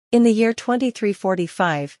In the year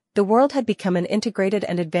 2345, the world had become an integrated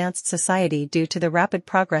and advanced society due to the rapid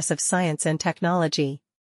progress of science and technology.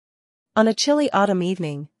 On a chilly autumn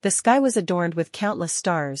evening, the sky was adorned with countless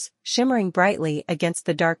stars, shimmering brightly against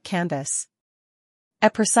the dark canvas.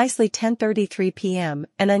 At precisely 10:33 p.m.,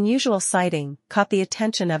 an unusual sighting caught the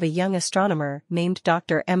attention of a young astronomer named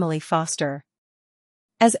Dr. Emily Foster.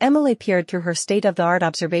 As Emily peered through her state-of-the-art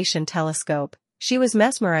observation telescope, she was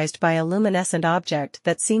mesmerized by a luminescent object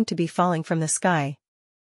that seemed to be falling from the sky.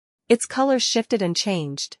 Its colors shifted and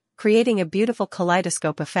changed, creating a beautiful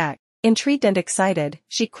kaleidoscope effect. Intrigued and excited,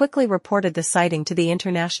 she quickly reported the sighting to the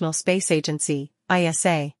International Space Agency,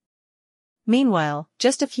 ISA. Meanwhile,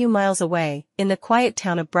 just a few miles away, in the quiet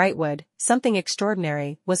town of Brightwood, something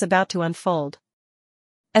extraordinary was about to unfold.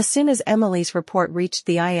 As soon as Emily's report reached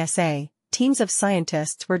the ISA, teams of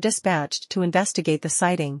scientists were dispatched to investigate the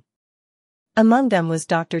sighting. Among them was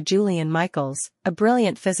Dr. Julian Michaels, a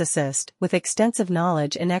brilliant physicist with extensive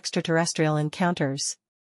knowledge in extraterrestrial encounters.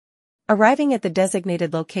 Arriving at the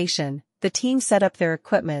designated location, the team set up their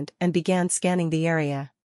equipment and began scanning the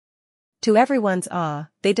area. To everyone's awe,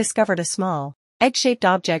 they discovered a small, egg-shaped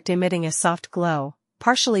object emitting a soft glow,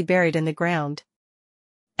 partially buried in the ground.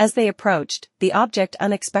 As they approached, the object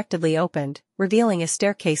unexpectedly opened, revealing a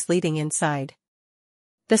staircase leading inside.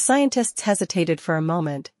 The scientists hesitated for a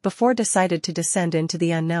moment before decided to descend into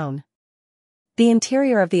the unknown. The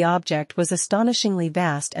interior of the object was astonishingly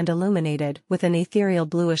vast and illuminated with an ethereal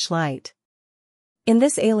bluish light. In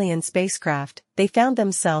this alien spacecraft, they found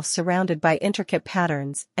themselves surrounded by intricate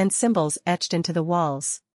patterns and symbols etched into the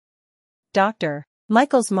walls. Dr.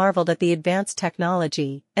 Michaels marveled at the advanced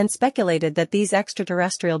technology and speculated that these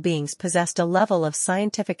extraterrestrial beings possessed a level of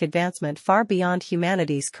scientific advancement far beyond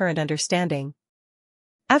humanity's current understanding.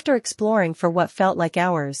 After exploring for what felt like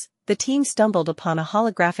hours, the team stumbled upon a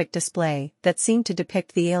holographic display that seemed to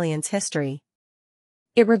depict the aliens' history.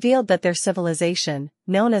 It revealed that their civilization,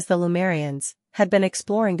 known as the Lumerians, had been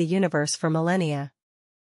exploring the universe for millennia.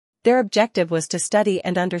 Their objective was to study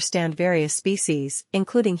and understand various species,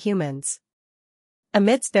 including humans.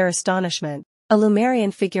 Amidst their astonishment, a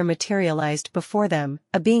Lumerian figure materialized before them,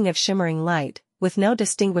 a being of shimmering light, with no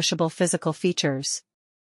distinguishable physical features.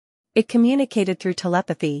 It communicated through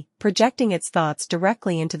telepathy, projecting its thoughts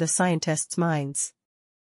directly into the scientists' minds.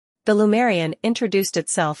 The Lumerian introduced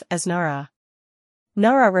itself as Nara.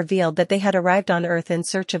 Nara revealed that they had arrived on Earth in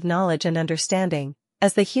search of knowledge and understanding,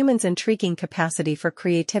 as the humans' intriguing capacity for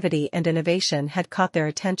creativity and innovation had caught their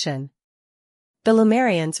attention. The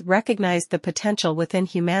Lumerians recognized the potential within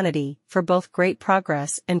humanity for both great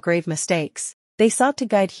progress and grave mistakes. They sought to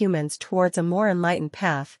guide humans towards a more enlightened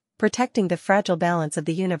path, protecting the fragile balance of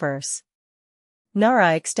the universe.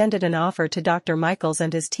 Nara extended an offer to Dr. Michaels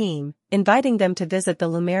and his team, inviting them to visit the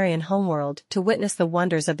Lumerian homeworld to witness the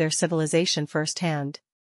wonders of their civilization firsthand.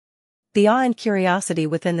 The awe and curiosity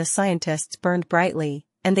within the scientists burned brightly,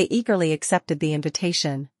 and they eagerly accepted the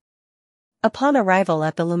invitation. Upon arrival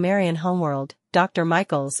at the Lumerian homeworld, Dr.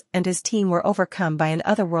 Michaels and his team were overcome by an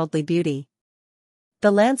otherworldly beauty.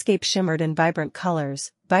 The landscape shimmered in vibrant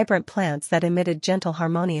colors, vibrant plants that emitted gentle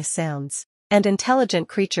harmonious sounds, and intelligent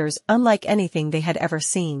creatures unlike anything they had ever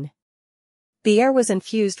seen. The air was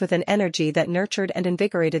infused with an energy that nurtured and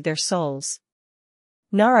invigorated their souls.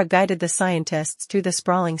 Nara guided the scientists through the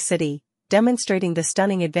sprawling city, demonstrating the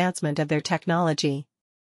stunning advancement of their technology.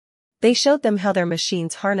 They showed them how their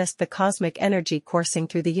machines harnessed the cosmic energy coursing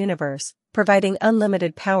through the universe, providing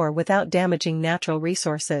unlimited power without damaging natural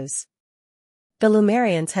resources. The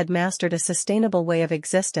Lumerians had mastered a sustainable way of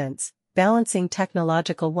existence, balancing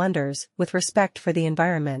technological wonders with respect for the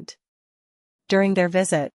environment. During their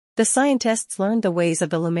visit, the scientists learned the ways of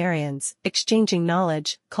the Lumerians, exchanging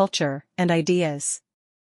knowledge, culture, and ideas.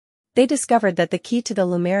 They discovered that the key to the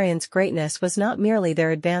Lumerians' greatness was not merely their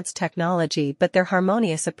advanced technology but their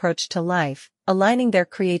harmonious approach to life, aligning their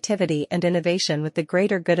creativity and innovation with the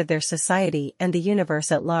greater good of their society and the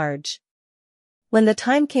universe at large. When the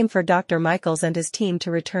time came for Dr. Michaels and his team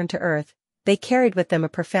to return to Earth, they carried with them a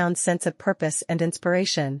profound sense of purpose and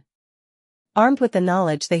inspiration. Armed with the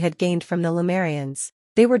knowledge they had gained from the Lumerians,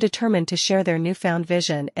 they were determined to share their newfound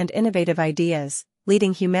vision and innovative ideas,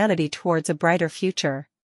 leading humanity towards a brighter future.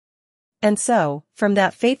 And so, from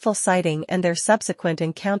that fateful sighting and their subsequent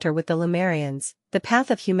encounter with the Lumerians, the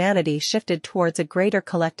path of humanity shifted towards a greater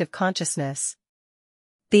collective consciousness.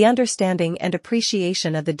 The understanding and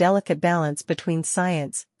appreciation of the delicate balance between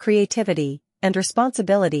science, creativity, and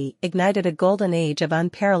responsibility ignited a golden age of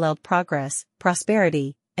unparalleled progress,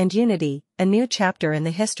 prosperity, and unity, a new chapter in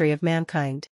the history of mankind.